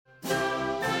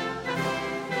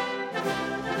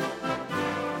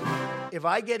if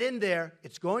I get in there,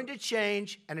 it's going to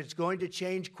change, and it's going to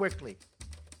change quickly.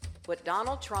 What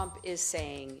Donald Trump is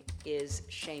saying is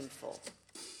shameful.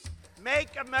 Make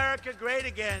America great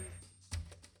again.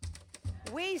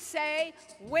 We say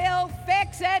we'll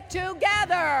fix it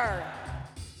together.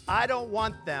 I don't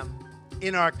want them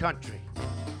in our country.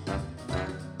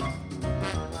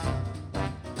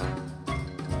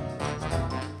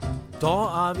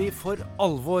 Da vi for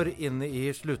alvor inne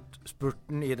I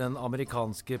sluttspurten I den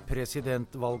amerikanske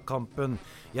presidentvalgkampen.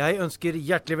 Jeg ønsker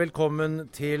hjertelig velkommen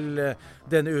til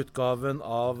denne utgaven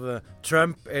av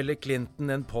Trump eller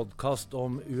Clinton, en podcast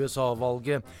om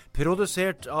USA-valget,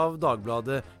 produsert av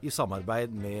Dagbladet I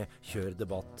samarbeid med Kjør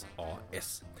Debatt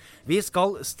AS. Vi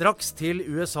skal straks til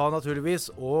USA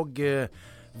naturligvis, og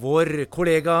vår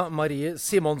kollega Marie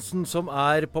Simonsen som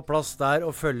på plass der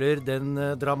og følger den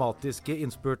dramatiske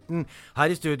innspurten.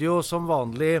 Her I studio som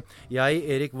vanlig, jeg,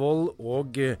 Erik Vold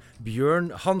og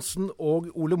Bjørn Hansen og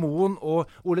Ole Moen.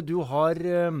 Og Ole, du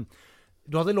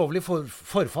hadde lovlig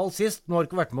forfall sist, nå har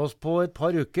du ikke vært med oss på et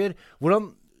par uker.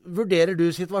 Hvordan vurderer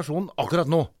du situasjonen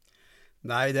akkurat nå?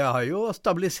 Nei, det har jo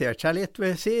stabilisert seg litt,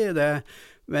 vil jeg si.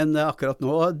 Men akkurat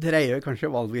nå dreier kanskje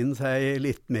valgvinden seg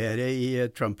litt mer I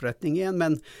Trump-retning igjen.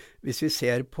 Men hvis vi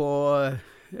ser på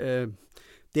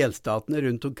delstatene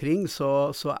rundt omkring,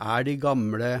 så de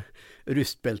gamle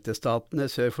rustbeltestatene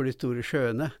sør for de store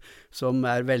sjøene, som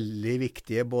veldig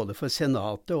viktige både for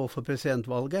senatet og for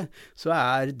presidentvalget, så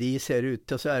ser ut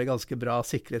til å være ganske bra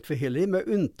sikkerhet for Hillary, med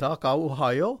unntak av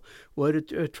Ohio, hvor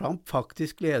Trump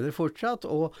faktisk leder fortsatt,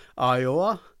 og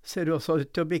Iowa ser jo også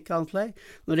ut til å bikke anslag.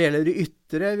 Når det gjelder de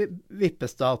ytre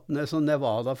vippestatene, som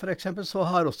Nevada for eksempel, så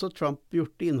har også Trump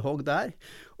gjort innhogg der.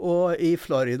 Og I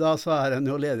Florida så han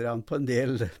jo leder han på en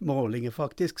del målinger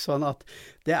faktisk, sånn at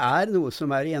det noe som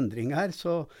I endring her,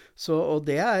 og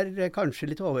det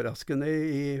kanskje litt overraskende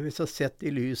hvis jeg har sett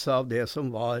I lys av det som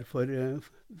var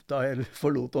da jeg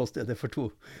forlot åstedet for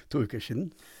to uker siden.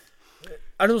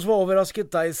 Det noe som har overrasket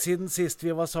deg siden sist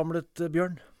vi var samlet,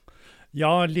 Bjørn?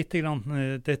 Ja, lite grann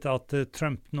dette at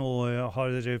Trump nå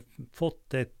har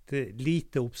fått et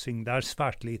lite oppsving. Det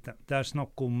svært lite. Det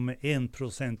snakk om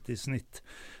 1% I snitt,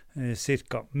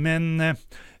 cirka. Men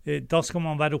da skal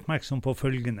man være oppmerksom på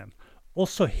følgende.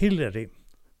 Også Hillary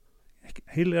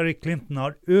Clinton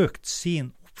har økt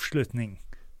sin oppslutning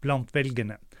blant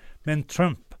velgerne. Men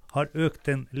Trump har økt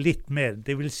den litt mer.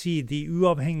 Det vil si de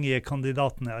uavhengige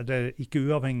kandidatene, eller ikke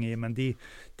uavhengige, men de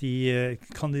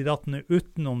kandidatene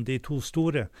utenom de to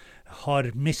store har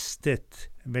mistet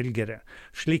velgere.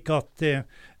 Slik at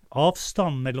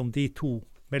avstanden mellom de to,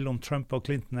 mellom Trump og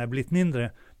Clinton blitt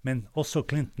mindre, men også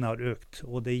Clinton har økt.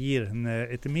 Og det gir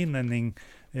etter min mening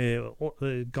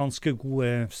ganske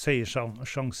gode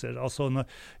seiersjanser. Altså,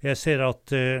 jeg ser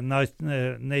at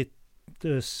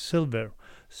Nate Silver,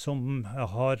 som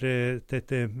har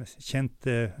dette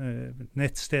kjente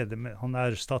nettstedet, han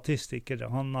statistiker,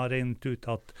 han har regnet ut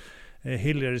at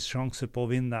Hillarys sjanse på å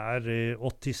vinne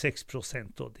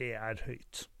 86%, og det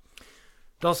høyt.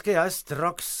 Da skal jeg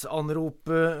straks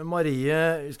anrope Marie.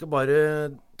 Vi skal bare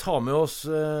ta med oss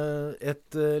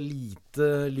et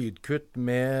lite lydkutt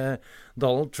med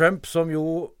Donald Trump, som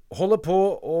jo holder på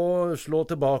å slå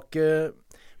tilbake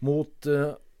mot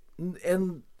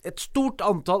et stort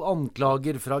antall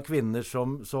anklager fra kvinner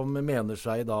som mener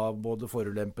seg da både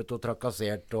forulempet og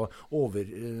trakassert og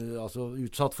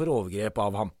utsatt for overgrep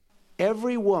av ham.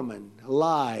 Every woman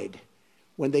lied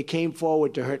when they came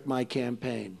forward to hurt my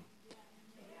campaign.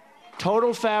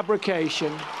 Total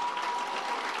fabrication.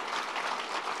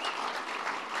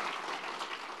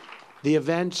 The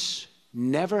events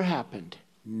never happened.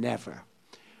 Never.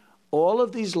 All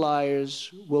of these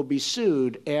liars will be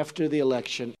sued after the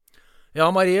election. Ja,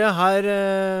 Marie,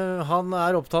 han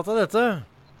opptatt av dette.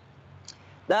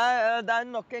 Det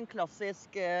nok en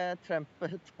klassisk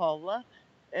Trump-tale.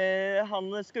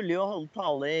 Han skulle jo holde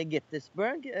tale I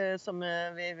Gettysburg, som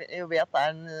vi jo vet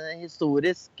en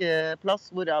historisk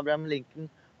plass, hvor Abraham Lincoln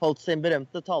holdt sin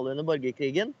berømte tale under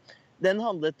borgerkrigen. Den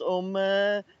handlet om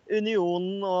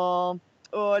unionen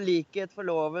og likhet for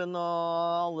loven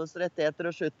og alles rettigheter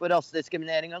og slutt på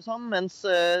rasediskriminering og sånn, mens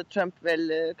Trump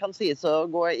vel kan sies å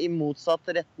gå I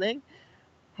motsatt retning.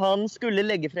 Han skulle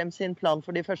legge frem sin plan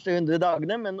for de første 100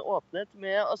 dagene, men åpnet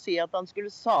med å si at han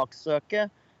skulle saksøke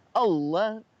alle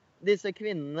disse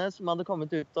kvinnene som hadde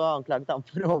kommet ut og anklaget ham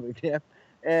for overgrep.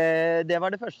 Det var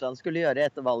det første han skulle gjøre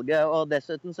etter valget, og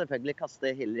dessuten selvfølgelig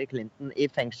kaste Hillary Clinton I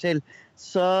fengsel.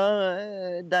 Så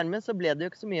dermed så ble det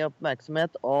jo ikke så mye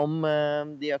oppmerksomhet om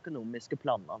de økonomiske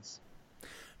planene hans.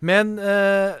 Men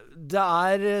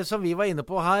det som vi var inne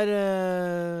på her,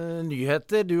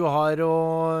 nyheter du har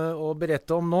å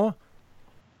berette om nå?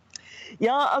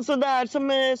 Ja, altså det som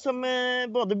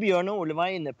både Bjørn og Ole var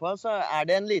inne på, så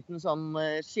det en liten sånn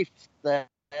skifte.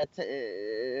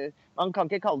 Man kan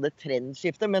ikke kalle det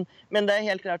trendskifte, men det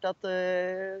helt klart at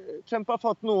Trump har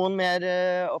fått noen mer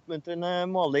oppmuntrende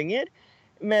målinger.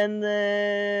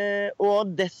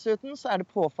 Og dessuten så det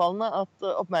påfallende at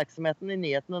oppmerksomheten i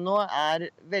nyhetene nå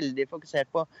veldig fokusert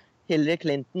på Hillary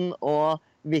Clinton og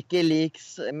WikiLeaks,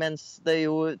 mens det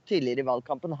jo tidligere i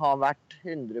valgkampen har vært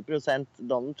 100%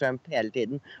 Donald Trump hele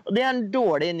tiden. Og det en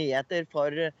dårlige nyheter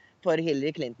for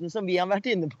Hillary Clinton, som vi har vært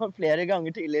inne på flere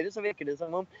ganger tidligere, så virker det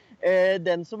som om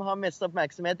den som har mest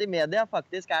oppmerksomhet i media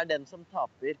faktisk den som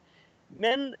taper.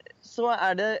 Men så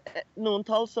det noen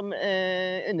tall som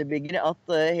underbygger at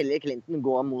Hillary Clinton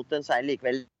går mot en seier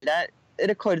likevel. Det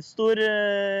rekordstor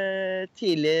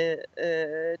tidlig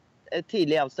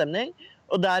avstemning,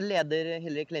 og der leder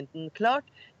Hillary Clinton klart.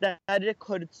 Det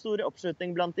rekordstor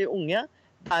oppslutning blant de unge.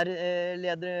 Der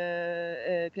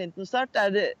leder Clinton sterkt.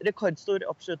 Det rekordstor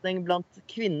oppslutning blant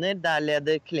kvinner. Der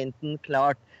leder Clinton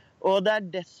klart. Og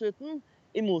det dessuten,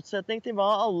 i motsetning til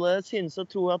hva alle synes å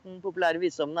tro at den populære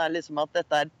visdommen liksom at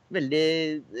dette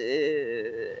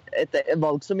et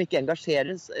valg som ikke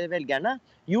engasjeres velgerne.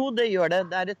 Jo, det gjør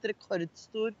det. Det et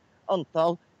rekordstor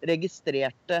antall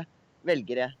registrerte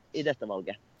velgere i dette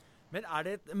valget. Men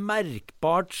det et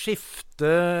merkbart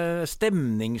skifte,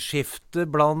 stemningsskifte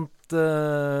blant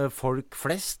folk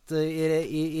flest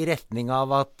i retning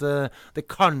av at det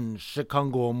kanskje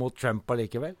kan gå mot Trump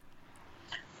allikevel?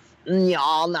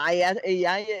 Ja, nei,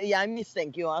 jeg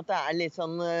mistenker jo at det litt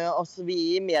sånn,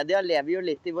 vi i media lever jo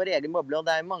litt i vår egen boble, og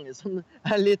det mange som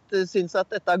synes at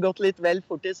dette har gått litt vel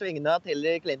fort i svingene, at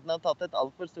Hillary Clinton har tatt et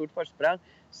alt for stort forsprang.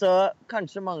 Så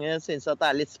kanskje mange synes at det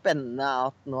litt spennende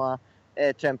at nå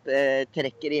Trump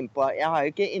trekker innpå. Jeg har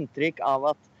jo ikke inntrykk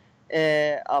av at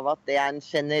det en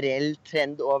generell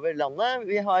trend over landet.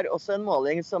 Vi har også en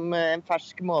måling, en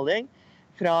fersk måling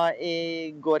fra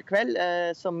i går kveld,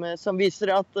 som viser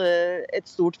at et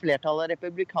stort flertall av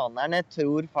republikanerne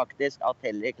tror faktisk at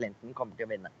Hillary Clinton kommer til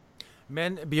å vinne.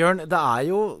 Men Bjørn, det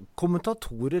jo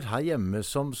kommentatorer her hjemme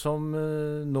som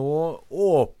nå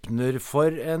åpner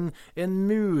for en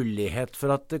mulighet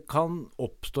for at det kan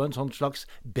oppstå en sånn slags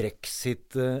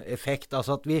Brexit-effekt.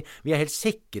 Altså at vi helt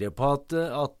sikre på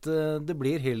at det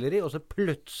blir Hillary, og så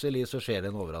plutselig så skjer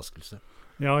det en overraskelse.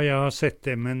 Ja, jeg har sett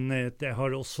det, men jeg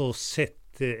har også sett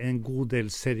en god del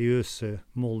seriøse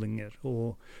målinger,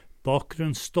 og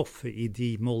bakgrunnsstoffet i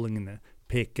de målingene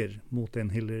peker mot en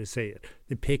Hillary-seier.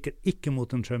 Det peker ikke mot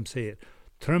en Trump-seier.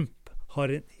 Trump har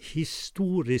en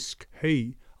historisk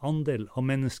høy andel av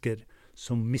mennesker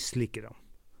som misliker ham.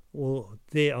 Og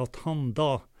det at han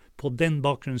da på den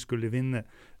bakgrunnen skulle vinne,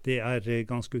 det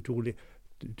ganske utrolig.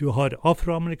 Du har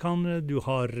afroamerikanere, du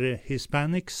har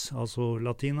hispanics, altså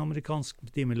de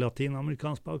med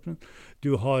latinamerikansk bakgrunn.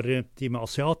 Du har de med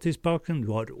asiatisk bakgrunn,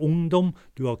 du har ungdom,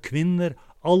 du har kvinner.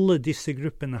 Alle disse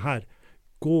gruppene her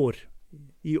går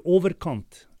i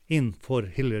overkant inn for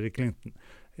Hillary Clinton.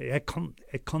 Jeg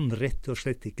kan rett og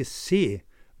slett ikke se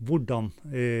hvordan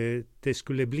det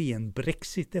skulle bli en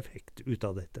Brexit-effekt ut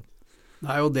av dette.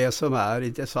 Nei, og det som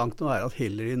interessant nå at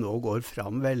Hillary nå går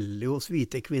fram veldig hos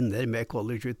hvite kvinner med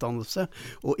collegeutdannelse,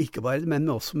 og ikke bare, men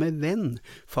også med menn.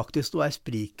 Faktisk nå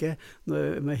spriket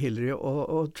med Hillary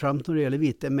og Trump når det gjelder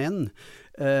hvite menn,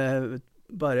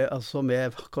 bare altså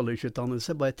med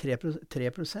collegeutdannelse, bare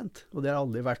 3%, og det har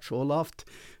aldri vært så lavt.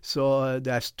 Så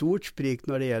det stort sprik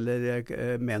når det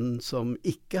gjelder menn som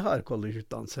ikke har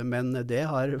collegeutdannelse, men det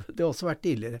har det også vært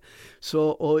tidligere.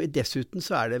 Så, og dessuten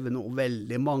så det nå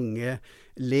veldig mange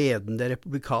ledende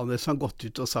republikanere som har gått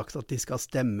ut og sagt at de skal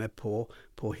stemme på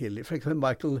Hillary. For eksempel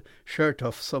Michael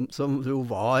Chertoff, som jo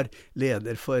var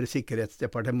leder for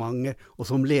Sikkerhetsdepartementet, og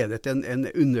som ledet en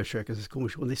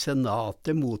undersøkelseskommisjon i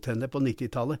Senatet mot henne på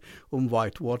 90-tallet om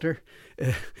Whitewater,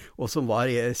 og som var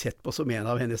sett på som en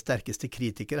av hennes sterkeste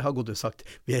kritikere, har gått og sagt,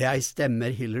 jeg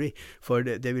stemmer Hillary, for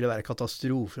det ville være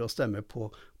katastrofe å stemme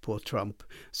på Trump.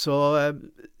 Så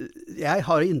jeg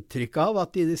har inntrykk av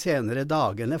at i de senere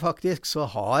dagene faktisk så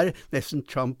har nesten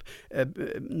Trump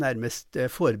nærmest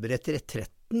forberedt retretten,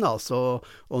 altså,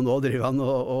 og nå driver han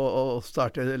og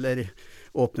starter, eller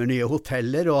åpner nye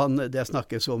hoteller, og det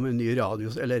snakkes om en ny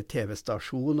radio- eller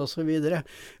TV-stasjon og så videre.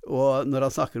 Og når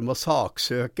han snakker om å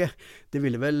saksøke, det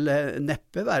ville vel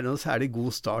neppe være noen særlig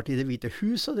god start i Det hvite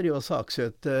hus å drive og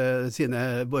saksøke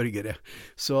sine borgere.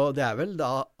 Så det vel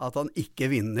da at han ikke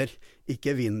vinner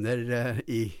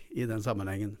i den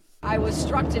sammenhengen. I was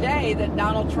struck today that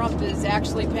Donald Trump is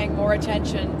actually paying more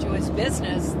attention to his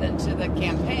business than to the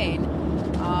campaign.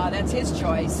 That's his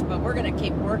choice, but we're going to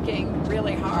keep working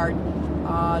really hard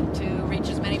to reach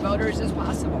as many voters as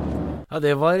possible. Ja,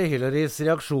 det var Hillarys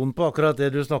reaksjon på akkurat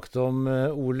det du snakket om,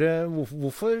 Ole.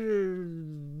 Hvorfor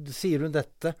sier hun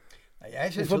dette?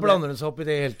 Hvorfor blander hun seg opp i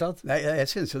det i hele tatt? Nei, jeg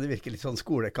synes jo det virker litt sånn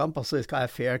skolekamp. Altså, vi skal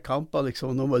ha fair kamp, og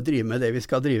liksom, nå må vi drive med det vi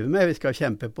skal drive med. Vi skal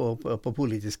kjempe på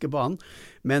politiske banen.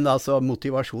 Men altså,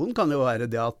 motivasjonen kan jo være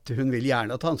det at hun vil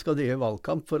gjerne at han skal drive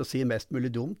valgkamp for å si mest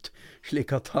mulig dumt,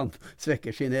 slik at han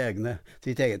svekker sitt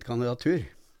eget kandidatur.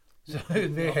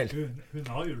 Hun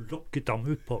har jo lokket ham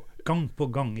ut på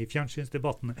gang i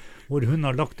fjernsynsdebattene, hvor hun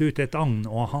har lagt ut et agn,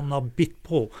 og han har bitt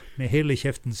på med hele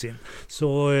kjeften sin.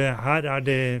 Så her er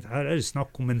det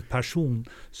snakk om en person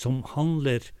som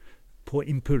handler på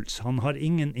impuls. Han har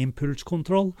ingen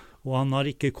impulskontroll, og han har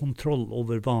ikke kontroll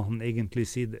over hva han egentlig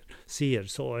sier.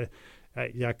 Så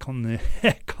jeg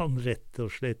kan rett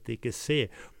og slett ikke se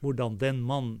hvordan den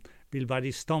mannen vil være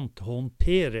i stand til å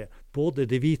håndtere både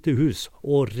Det hvite hus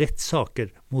og rettssaker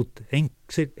mot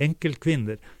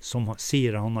enkeltkvinner som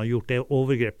sier han har gjort det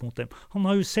overgrep mot dem. Han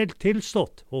har jo selv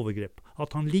tilstått overgrep,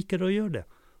 at han liker å gjøre det.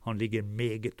 Han ligger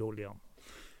meget dårlig an.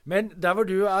 Men der hvor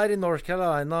du er i North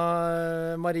Carolina,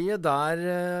 Marie, der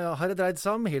har det dreid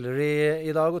seg om Hillary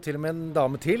i dag, og til og med en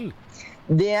dame til.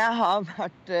 Det har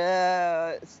vært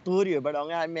stor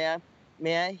jubelong her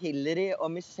med Hillary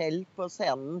og Michelle på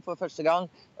scenen for første gang.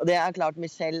 Og det klart,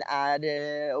 Michelle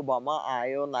Obama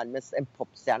jo nærmest en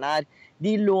popstjerne her.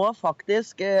 De lå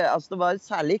faktisk, altså det var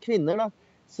særlig kvinner da,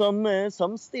 som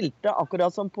stilte,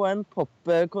 akkurat som på en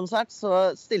popkonsert,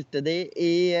 så stilte de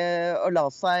og la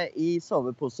seg i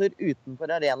soveposer utenfor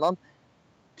arenaen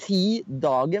 10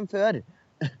 dagen før.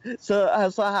 Så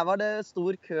her var det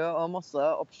stor kø og masse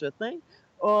oppslutning.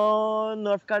 Og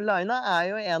North Carolina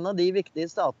jo en av de viktige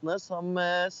statene som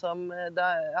det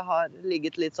har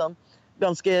ligget litt sånn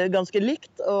ganske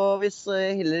likt. Og hvis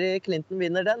Hillary Clinton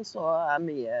vinner den, så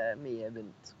mye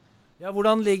vunnet. Ja,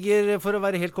 for å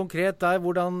være helt konkret der,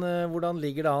 hvordan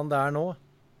ligger det an der nå?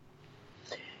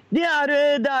 Det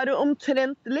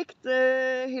omtrent likt.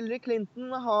 Hillary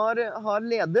Clinton har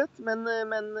ledet, men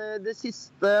de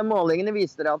siste målingene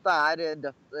viser at det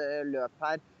dødt løp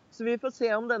her. Så vi får se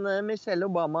om denne Michelle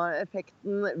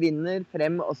Obama-effekten vinner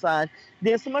frem også her.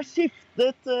 Det som har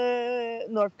skiftet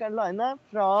North Carolina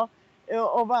fra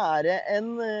å være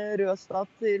en rød stat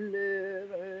til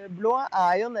blå,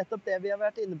 jo nettopp det vi har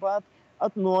vært inne på,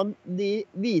 at nå de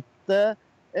hvite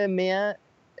med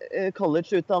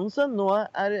college-utdannelse nå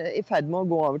i ferd med å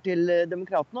gå over til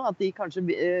demokratene, og at kanskje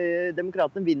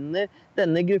demokratene vinner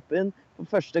denne gruppen for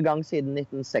første gang siden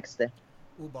 1960.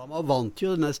 Obama vant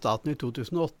jo denne staten i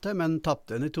 2008, men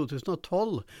tappte den i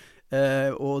 2012.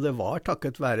 Og det var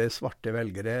takket være svarte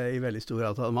velgere i veldig stor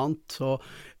grad han vant. Så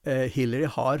Hillary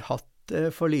har hatt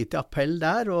for lite appell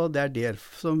der, og det det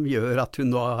som gjør at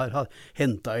hun nå har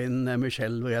hentet inn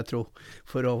Michelle, vil jeg tro,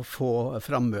 for å få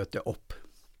frammøtet opp.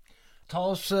 Ta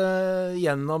oss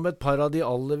gjennom et par av de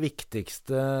aller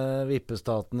viktigste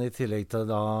vippestatene i tillegg til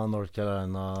da North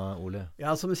Carolina, Ole.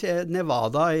 Ja, som vi sier,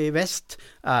 Nevada i vest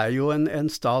jo en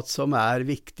stat som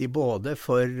viktig både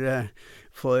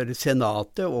for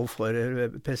senatet og for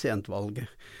presidentvalget.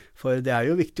 For det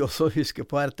jo viktig også å huske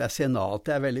på at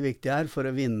senatet veldig viktig her for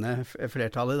å vinne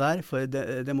flertallet der for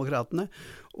demokratene.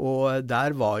 Og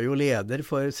der var jo leder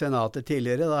for senatet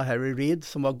tidligere, da Harry Reid,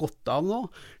 som var gått av nå,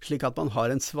 slik at man har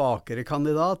en svakere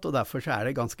kandidat, og derfor så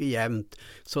det ganske jevnt.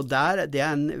 Så det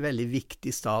en veldig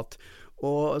viktig stat.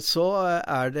 Og så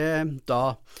det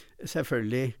da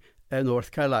selvfølgelig North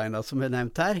Carolina som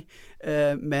nevnt her,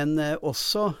 men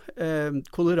også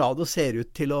Colorado ser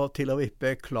ut til å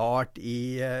vippe klart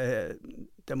i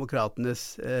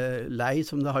demokratenes lei,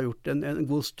 som det har gjort en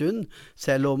god stund,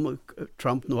 selv om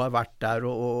Trump nå har vært der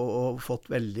og fått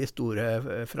veldig store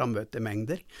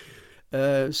frammøtemengder.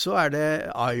 Så det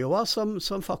Iowa som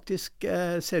faktisk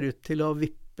ser ut til å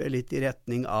vippe litt i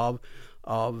retning av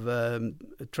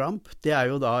Trump. Det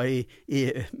jo da i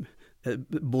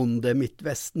bonde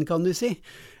Midtvesten, kan du si,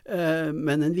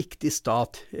 men en viktig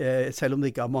stat, selv om det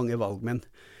ikke har mange valgmenn.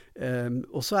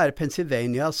 Og så det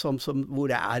Pennsylvania hvor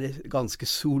det ganske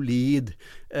solid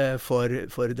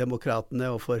for demokratene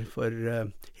og for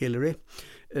Hillary,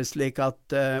 slik at,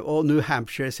 og New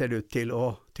Hampshire ser ut til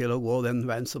å gå den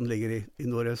veien som ligger i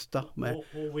nordøst da. Og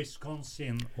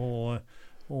Wisconsin og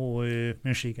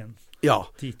Michigan. Ja.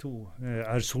 De to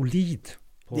solid.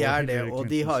 De det,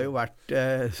 og de har jo vært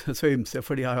så ymse,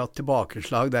 for de har hatt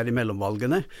tilbakeslag der i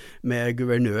mellomvalgene med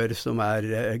guvernører som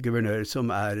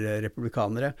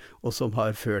republikanere, og som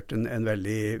har ført en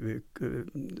veldig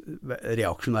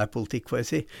reaksjonær politikk, får jeg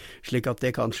si, slik at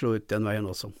det kan slå ut den veien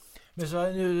også. Men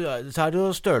så det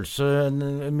jo størrelse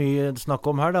mye snakk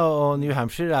om her da, og New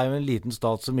Hampshire jo en liten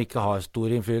stat som ikke har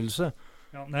stor innflytelse.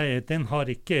 Ja, nei, den har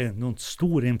ikke noen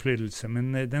stor innflytelse,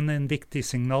 men den en viktig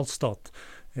signalstat.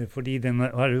 Fordi den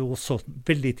jo også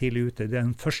veldig tidlig ute. Det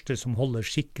den første som holder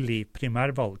skikkelig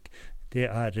primærvalg. Det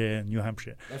New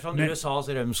Hampshire. Det sånn USAs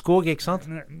rømskog, ikke sant?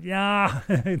 Ja,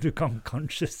 du kan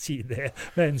kanskje si det.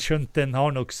 Men skjønt den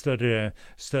har nok større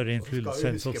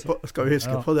innflytelse. Skal vi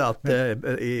huske på det at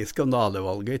i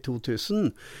skandalevalget i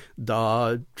 2000,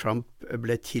 da Trump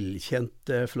ble tilkjent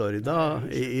Florida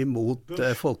imot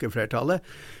folkeflertallet,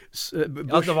 det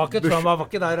var ikke Trump, han var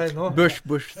ikke der ennå.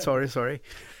 Bush, sorry.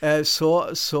 Så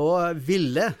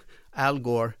ville Al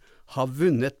Gore ha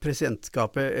vunnet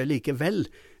presidentskapet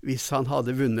likevel hvis han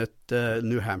hadde vunnet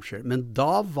New Hampshire. Men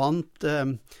da vant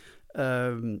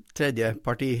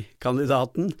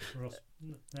tredjepartikandidaten.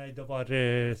 Nei, det var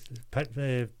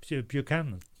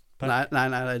Buchanan.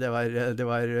 Nei, det var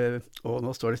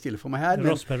nå står det stille for meg her.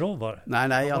 Ross Perot var det?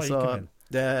 Nei, altså,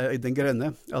 den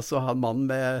grønne. Altså han mannen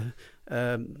med...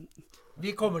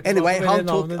 Anyway, han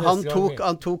tok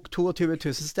 22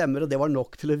 000 stemmer, og det var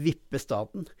nok til å vippe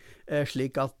staten,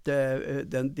 slik at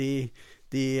den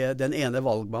ene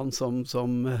valgmannen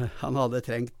som han hadde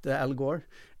trengt, Al Gore,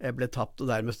 ble tapt, og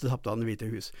dermed tapte han Det hvite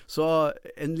hus. Så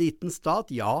en liten stat,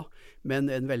 ja, men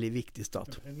en veldig viktig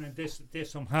stat. Men det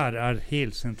som her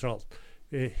helt sentralt,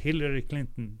 Hillary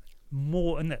Clinton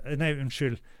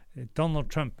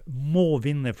Donald Trump må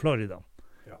vinne Florida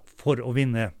for å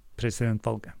vinne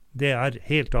presidentvalget. Det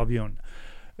helt avgjørende.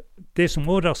 Det som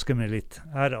overrasker meg litt,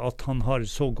 at han har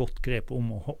så godt grep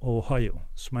om Ohio,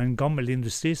 som en gammel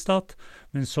industristat,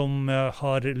 men som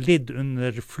har lidd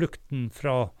under flukten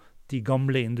fra de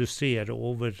gamle industrier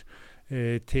over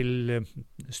til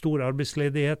stor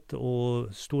arbeidsledighet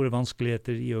og store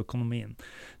vanskeligheter i økonomien.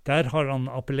 Der har han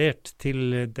appellert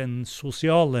til den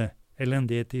sosiale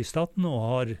elendighet i staten, og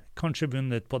har kanskje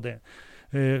vunnet på det.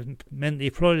 Men i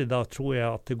Florida tror jeg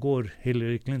at det går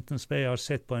Hillary Clintons vei. Jeg har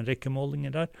sett på en rekke målinger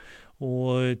der,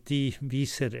 og de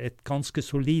viser et ganske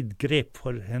solid grep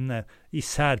for henne,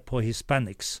 især på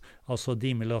Hispanics, altså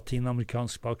de med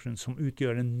latinamerikansk bakgrunn, som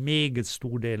utgjør en meget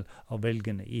stor del av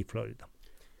velgerne i Florida.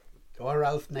 Det var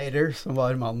Ralph Nader som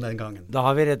var mannen den gangen. Da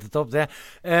har vi rettet opp det.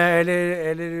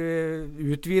 Eller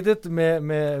utvidet med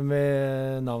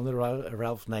navnet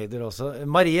Ralph Nader også.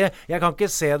 Marie, jeg kan ikke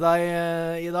se deg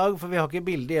i dag, for vi har ikke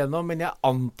bildet igjennom, men jeg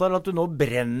antar at du nå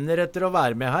brenner etter å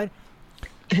være med her.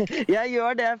 Jeg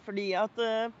gjør det fordi at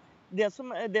det som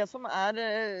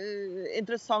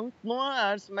interessant nå,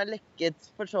 som lekket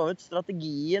for så vidt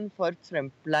strategien for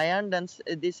Trump-leiren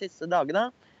de siste dagene.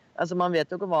 Altså man vet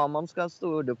jo ikke hva man skal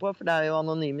stole på, for det jo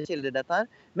anonyme kilder dette her.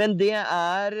 Men det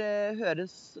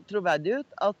høres troverdig ut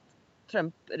at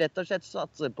Trump rett og slett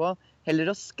satser på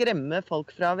heller å skremme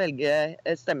folk fra å velge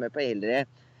stemme på Hillary.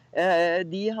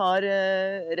 De har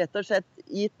rett og slett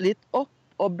gitt litt opp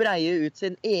og breie ut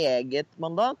sin eget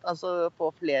mandat, altså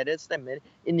få flere stemmer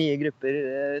i nye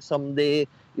grupper som de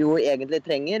jo egentlig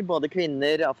trenger, både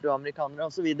kvinner,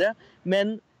 afroamerikanere og så videre.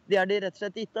 Men det har de rett og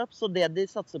slett gitt opp, så det de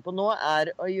satser på nå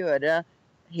å gjøre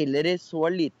Hillary så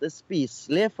lite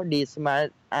spiselig for de som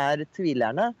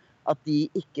tvilerne, at de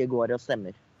ikke går og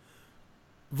stemmer.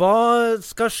 Hva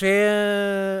skal skje,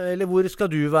 eller hvor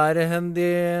skal du være hen de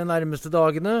nærmeste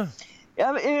dagene?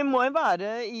 Jeg må jo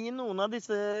være i noen av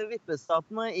disse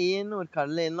vippestatene i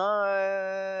Nord-Carolina,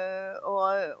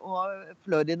 og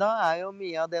Florida jo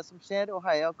mye av det som skjer,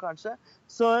 Ohio kanskje,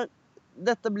 så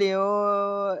dette blir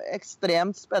jo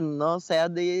ekstremt spennende å se.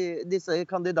 Disse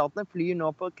kandidatene flyr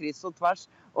nå på kryss og tvers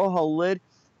og holder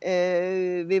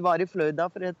vi var i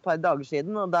Florida for et par dager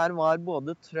siden, og der var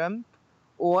både Trump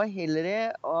og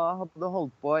Hillary og hadde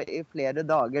holdt på i flere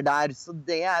dager der. Så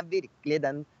det virkelig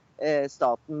den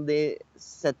staten de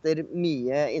setter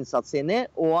mye innsats inn i,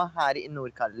 og her i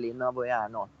Nord-Carolina hvor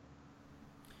jeg nå.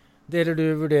 Deler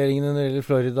du vurderingene når det gjelder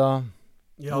Florida?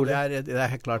 Ja, det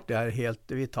helt klart, det helt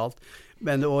vitalt.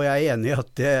 Og jeg enig i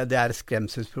at det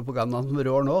skremselspropagandaen som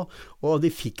rår nå, og de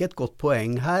fikk et godt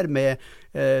poeng her med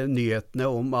nyhetene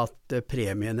om at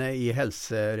premiene i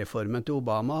helsereformen til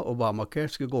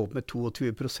Obamacare, skulle gå opp med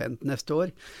 22% neste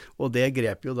år, og det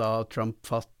grep jo da Trump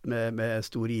fast med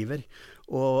stor iver.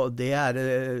 Og det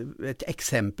et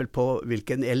eksempel på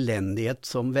hvilken elendighet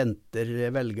som venter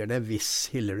velgerne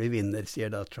hvis Hillary vinner, sier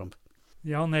da Trump.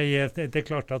 Ja, nei, det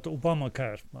klart at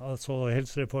Obamacare, altså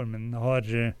helsereformen, har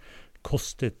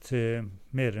kostet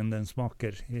mer enn den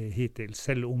smaker hittil.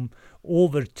 Selv om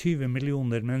over 20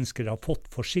 millioner mennesker har fått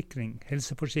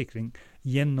helseforsikring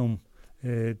gjennom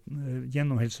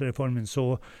helsereformen,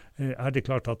 så det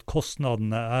klart at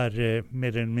kostnadene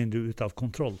mer eller mindre ut av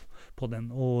kontroll på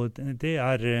den. Og det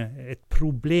et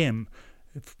problem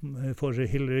for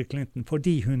Hillary Clinton,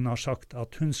 fordi hun har sagt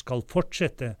at hun skal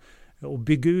fortsette å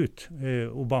bygge ut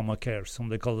Obamacare, som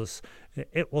det kalles,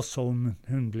 også om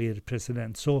hun blir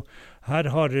president. Så her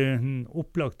har hun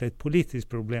opplagt et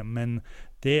politisk problem, men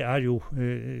det jo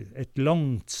et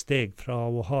langt steg fra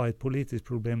å ha et politisk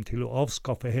problem til å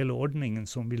avskaffe hele ordningen,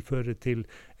 som vil føre til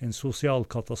en sosial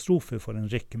katastrofe for en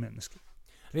rekke mennesker.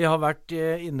 Vi har vært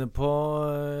inne på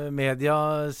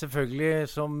media, selvfølgelig,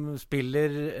 som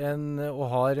spiller og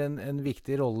har en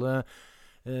viktig rolle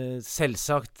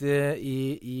selvsagt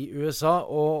i USA,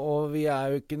 og vi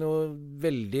jo ikke noe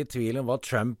veldig i tvil om hva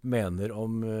Trump mener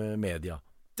om media.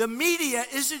 The media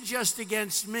isn't just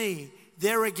against me,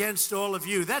 they're against all of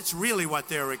you. That's really what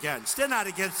they're against. They're not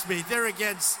against me, they're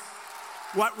against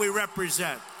what we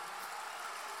represent.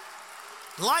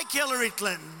 Like Hillary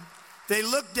Clinton, they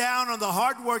look down on the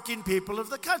hard-working people of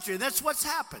the country, and that's what's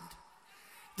happened.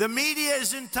 The media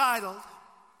is entitled,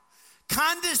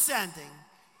 condescending,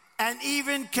 and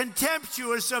even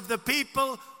contemptuous of the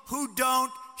people who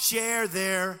don't share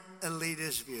their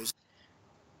elitist views.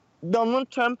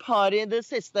 Donald Trump har i det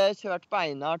siste kjørt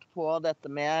beinhardt på dette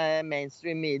med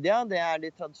mainstream media. Det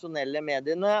de tradisjonelle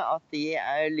mediene, at de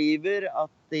lyver,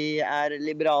 at de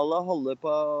liberale, holder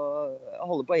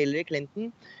på Hillary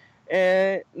Clinton.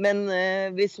 Men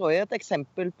vi så jo et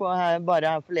eksempel på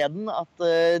bare her forleden, at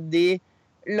de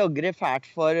logrer fælt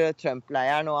for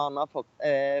Trump-leiren, og han har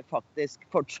faktisk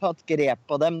fortsatt grep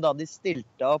på dem da de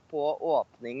stilte opp på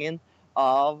åpningen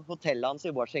av hotellet hans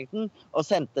i Washington og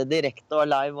sendte direkte og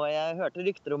live, og jeg hørte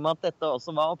rykter om at dette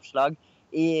også var oppslag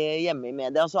hjemme i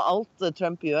media, så alt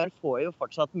Trump gjør får jo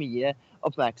fortsatt mye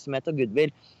oppmerksomhet og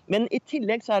goodwill. Men i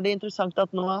tillegg så det interessant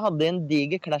at nå hadde en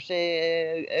diger clash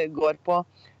i går på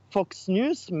Fox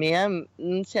News med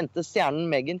den kjente stjernen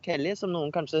Megyn Kelly, som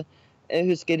noen kanskje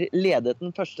husker ledet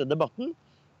den første debatten.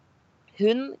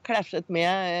 Hun clashet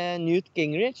med Newt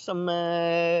Gingrich,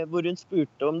 hvor hun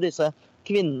spurte om disse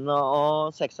kvinnene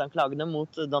og sexanklagene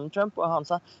mot Donald Trump, og han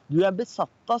sa, du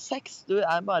besatt av sex, du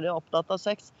bare opptatt av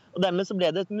sex, og dermed så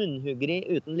ble det et munnhuggeri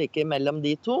uten like mellom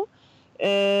de to.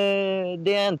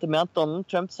 Det endte med at Donald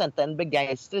Trump sendte en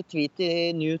begeistret tweet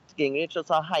til Newt Gingrich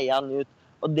og sa heia Newt,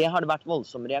 og det har det vært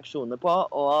voldsomme reaksjoner på,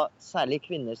 og særlig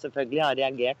kvinner selvfølgelig har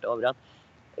reagert over at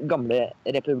gamle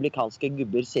republikanske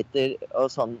gubber sitter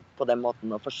og sånn på den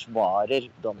måten og forsvarer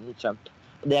Donald Trump.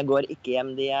 Det går ikke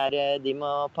hjem, de må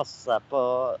passe seg på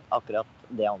akkurat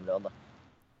det området.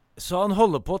 Så han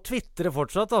holder på å twittre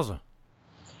fortsatt, altså?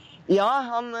 Ja,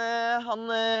 han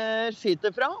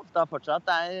skyter fra hofta fortsatt.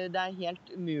 Det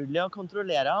helt umulig å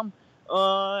kontrollere ham.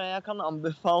 Og jeg kan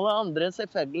anbefale andre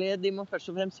selvfølgelig, de må først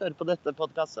og fremst høre på dette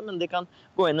podcastet, men de kan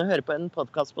gå inn og høre på en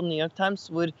podcast på New York Times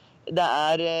hvor det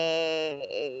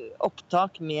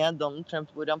opptak med Donald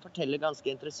Trump hvor han forteller ganske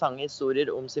interessante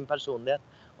historier om sin personlighet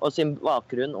og sin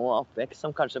bakgrunn og oppvekst,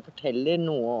 som kanskje forteller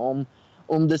noe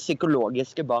om det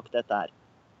psykologiske bak dette her.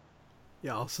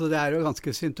 Ja, så det jo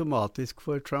ganske symptomatisk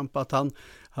for Trump at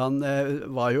han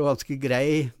var jo ganske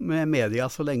grei med media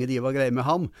så lenge de var greie med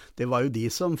ham. Det var jo de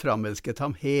som framelsket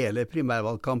ham hele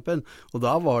primærvalgkampen, og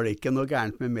da var det ikke noe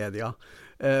gærent med media.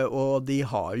 Og de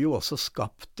har jo også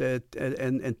skapt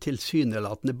en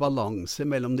tilsynelatende balanse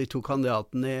mellom de to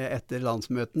kandidatene etter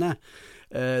landsmøtene.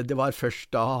 Det var først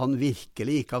da han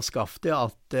virkelig gikk av skaftet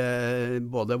at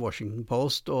både Washington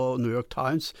Post og New York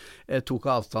Times tok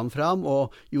avstand fram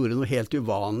og gjorde noe helt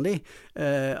uvanlig,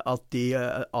 at de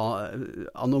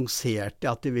annonserte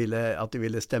at de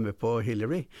ville stemme på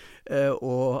Hillary,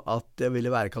 og at det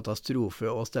ville være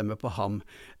katastrofe å stemme på ham.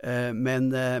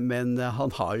 Men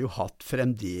han har jo hatt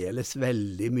fremdeles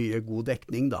veldig mye god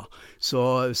dekning da.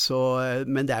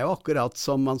 Men det jo akkurat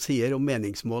som man sier om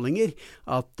meningsmålinger,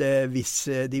 at hvis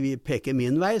de peker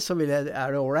min vei, så det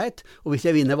all right, og hvis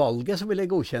jeg vinner valget, så vil jeg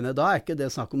godkjenne. Da ikke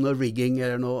det snakk om noe rigging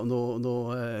eller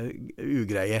noe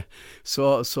ugreie.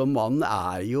 Så mannen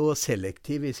jo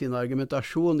selektiv i sin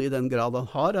argumentasjon, i den grad han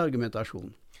har argumentasjon.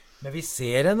 Men vi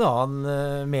ser en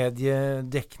annen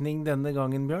mediedekning denne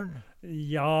gangen, Bjørn?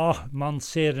 Ja, man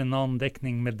ser en annen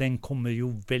dekning, men den kommer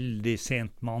jo veldig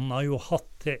sent. Man har jo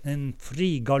hatt en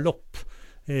fri galopp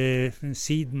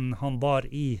siden han var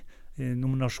i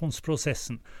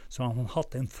nominasjonsprosessen, så han har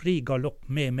hatt en fri galopp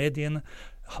med mediene.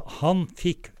 Han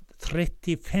fikk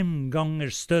 35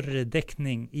 ganger større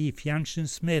dekning i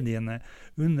fjernsynsmediene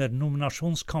under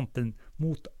nominasjonskampen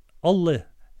mot alle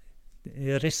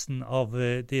resten av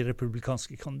de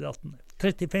republikanske kandidatene.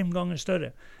 35 ganger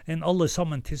større enn alle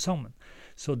sammen til sammen.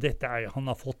 Så han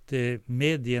har fått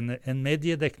en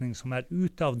mediedekning som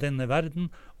ute av denne verden,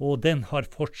 og den har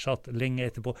fortsatt lenge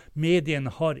etterpå.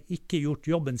 Mediene har ikke gjort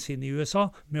jobben sin i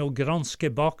USA med å granske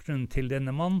bakgrunnen til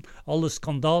denne mannen, alle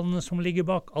skandalene som ligger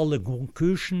bak, alle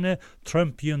konkursene,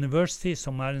 Trump University,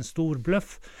 som en stor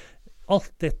bløff.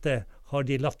 Alt dette har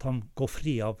de latt ham gå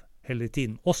fri av hele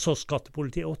tiden. Også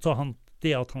skattepolitiet, også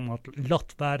det at han har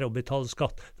latt være å betale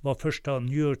skatt. Det var først da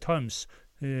New York Times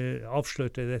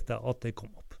avslørte dette at det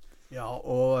kom opp. Ja,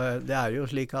 og det jo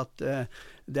slik at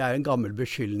det en gammel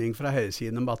beskyldning fra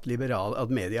høyresiden om at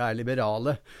media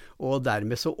liberale, og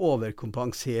dermed så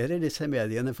overkompenserer disse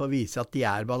mediene for å vise at de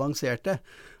balanserte.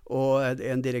 Og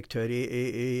en direktør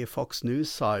i Fox News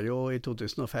sa jo i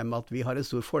 2005 at vi har en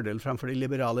stor fordel fremfor de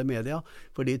liberale media,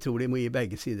 for de tror de må gi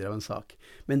begge sider av en sak.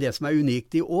 Men det som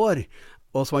unikt i år,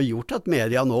 og som har gjort at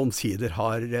media nå omsider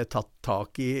har tatt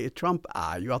tak i Trump,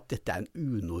 jo at dette en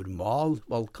unormal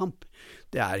valgkamp.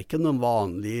 Det ikke noen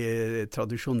vanlig,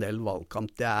 tradisjonell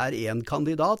valgkamp. Det en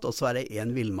kandidat, og så det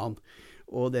en villmann.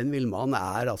 Og den villmannen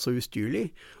altså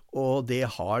ustyrlig, og det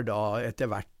har da etter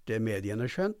hvert mediene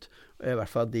skjønt, i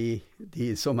hvert fall de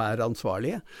som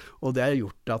ansvarlige, og det har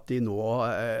gjort at de nå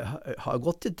har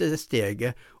gått til det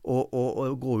steget og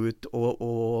gå ut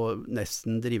og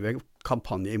nesten drive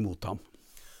kampanje imot ham.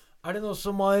 Det noe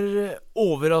som har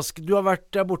overrasket? Du har vært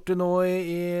der borte nå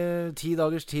i 10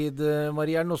 dagers tid,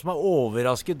 Marie. Det noe som har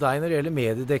overrasket deg når det gjelder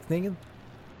mediedekningen?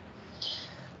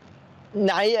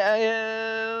 Nei,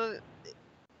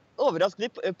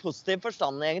 overrasket i positiv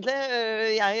forstand, egentlig.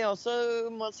 Jeg også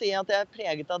må si at jeg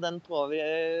preget av den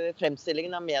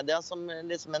fremstillingen av media som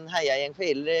liksom en heiagjeng for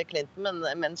Hillary Clinton,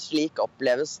 men slik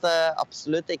oppleves det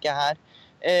absolutt ikke her.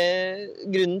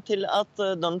 Grunnen til at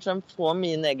Donald Trump får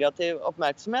mye negativ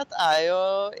oppmerksomhet jo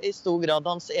i stor grad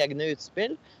hans egne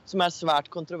utspill, som svært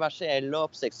kontroversielle og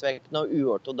oppsiktsvekkende og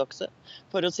uortodokse,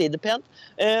 for å si det pent.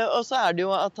 Og så det jo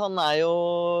at han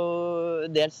jo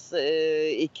dels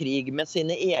i krig med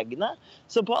sine egne,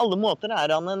 så på alle måter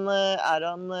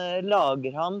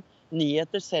lager han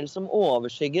nyheter selv som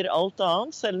overskygger alt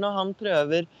annet, selv når han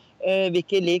prøver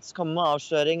WikiLeaks kommer med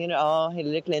avsløringer av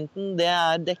Hillary Clinton. Det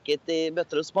dekket i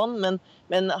bøtter og spann,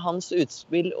 men hans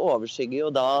utspill overskygger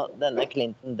jo da denne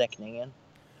Clinton-dekningen.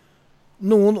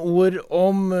 Noen ord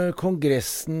om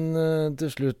Kongressen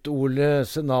til slutt, Ole.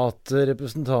 Senatet,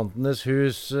 Representantenes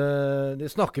hus.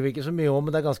 Det snakker vi ikke så mye om,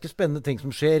 men det ganske spennende ting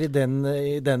som skjer i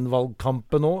den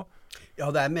valgkampen nå. Ja,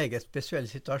 det en meget spesiell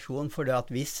situasjon, for det at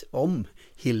hvis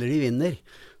Hillary vinner,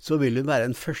 så vil hun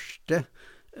være den første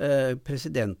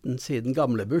presidenten siden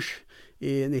gamle Bush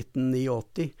i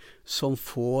 1989 som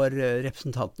får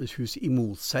Representantenes hus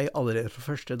imot seg allerede fra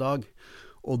første dag.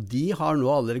 Og de har nå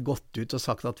allerede gått ut og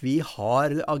sagt at vi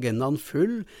har agendaen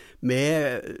full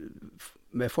med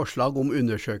forslag om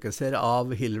undersøkelser av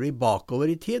Hillary bakover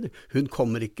i tid. Hun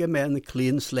kommer ikke med en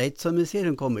clean slate, som vi sier.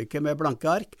 Hun kommer ikke med blanke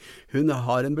ark. Hun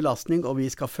har en belastning, og vi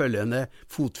skal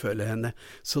fotfølge henne.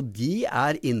 Så de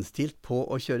innstilt på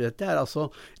å kjøre dette. Det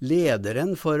altså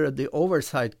lederen for The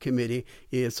Oversight Committee,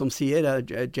 som sier,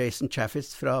 Jason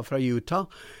Chaffetz fra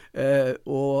Utah,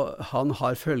 og han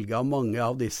har følge av mange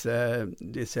av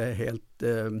disse helt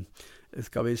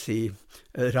skal vi si,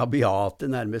 rabiate,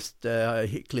 nærmest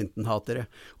Clinton-hatere.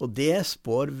 Og det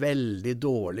spår veldig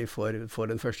dårlig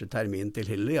for den første terminen til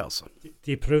Hillary, altså.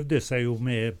 De prøvde seg jo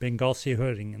med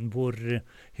Benghazi-høringen, hvor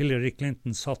Hillary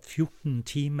Clinton satt 14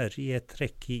 timer i et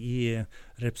trekk i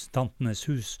Representantenes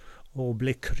hus, og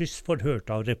ble kryssforhørt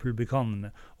av republikanerne,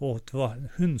 og det var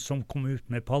hun som kom ut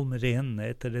med palmer i hendene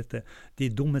etter dette. De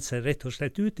dummet seg rett og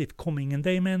slett ut, de kom ingen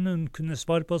vei med henne, hun kunne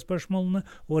svare på spørsmålene,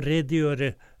 og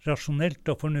redegjøre rasjonelt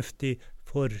og fornuftig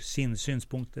for sine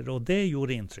synspunkter, og det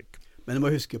gjorde inntrykk. Men du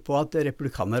må huske på at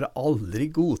republikanere aldri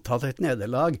godtatt et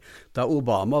nederlag. Da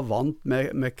Obama vant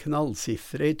med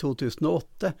knallsifre i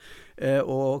 2008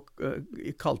 og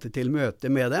kalte til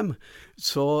møte med dem,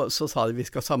 så sa de vi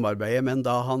skal samarbeide, men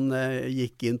da han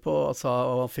gikk inn på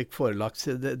og fikk forelagt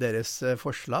deres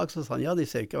forslag, så sa han ja, de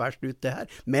ser ikke verst ut det her.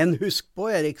 Men husk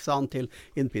på, Erik, sa han til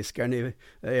innpiskeren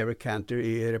Eric Cantor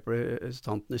i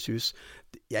Representantenes hus,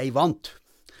 jeg vant.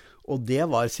 Og det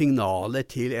var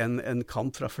signalet til en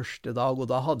kamp fra første dag, og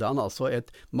da hadde han altså et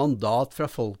mandat fra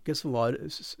folket som var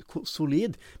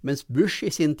solid, mens Bush i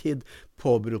sin tid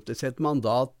påberopte seg et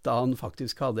mandat da han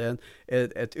faktisk hadde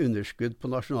et underskudd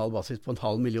på nasjonal basis på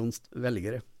 500 000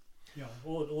 velgere. Ja,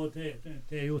 og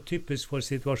det jo typisk for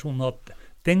situasjonen at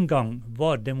den gang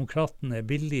var demokratene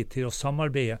villige til å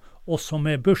samarbeide også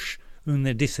med Bush,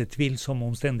 under disse tvilsomme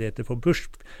omstendigheter. For Bush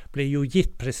ble jo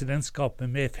gitt presidentskapet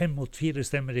med 5 mot 4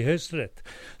 stemmer i Høyesterett.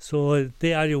 Så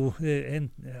det jo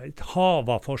et hav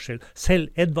av forskjell. Selv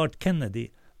Edward Kennedy,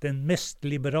 den mest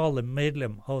liberale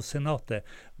medlem av senatet,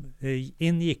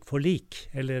 inngikk forlik,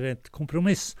 eller et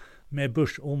kompromiss, med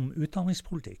Bush om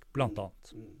utdanningspolitikk, blant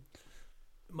annet.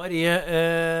 Marie,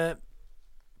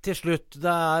 til slutt,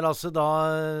 det altså da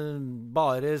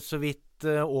bare så vidt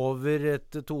over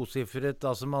et tosifret,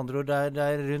 altså med andre ord, det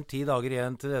rundt 10 dager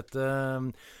igjen til dette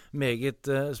meget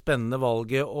spennende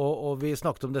valget, og vi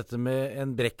snakket om dette med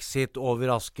en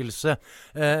Brexit-overraskelse.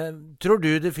 Tror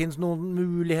du det finnes noen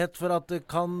mulighet for at det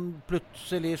kan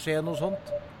plutselig skje noe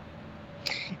sånt?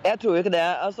 Jeg tror ikke det.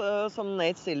 Altså, som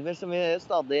Nate Silver, som vi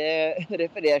stadig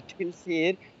refererer til,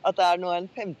 sier, at det nå en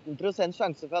 15%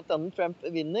 sjanse for at Donald Trump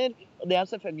vinner. Og det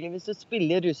selvfølgelig, hvis du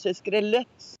spiller russisk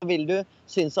roulette, så vil du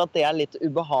synes at det litt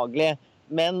ubehagelig.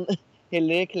 Men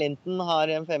Hillary Clinton har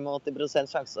en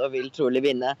 85% sjanse og vil trolig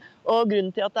vinne. Og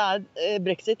grunnen til at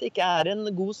Brexit ikke en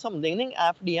god sammenligning,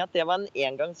 fordi at det var en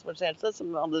engangsforseelse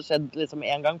som hadde skjedd liksom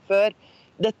en gang før.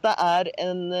 Dette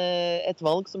et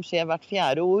valg som skjer hvert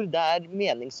 4. år. Det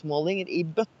meningsmålinger i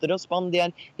bøtter og spann. De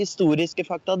historiske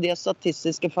fakta, de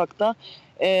statistiske fakta.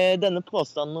 Denne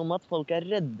påstanden om at folk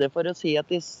redde for å si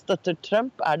at de støtter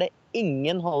Trump, det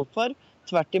ingen hold for.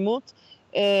 Tvert imot.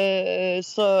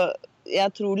 Så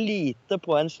jeg tror lite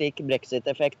på en slik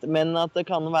Brexit-effekt. Men at det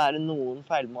kan være noen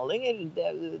feilmålinger,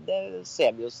 det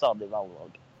ser vi jo stadig ved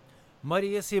valg.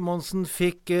 Marie Simonsen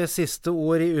fikk siste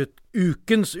ord i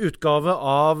ukens utgave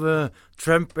av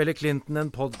Trump eller Clinton,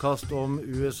 en podcast om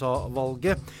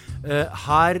USA-valget.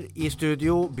 Her i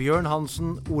studio, Bjørn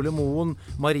Hansen, Ole Moen,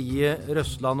 Marie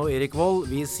Røsland og Erik Vold.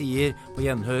 Vi sier på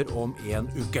gjenhør om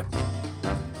en uke.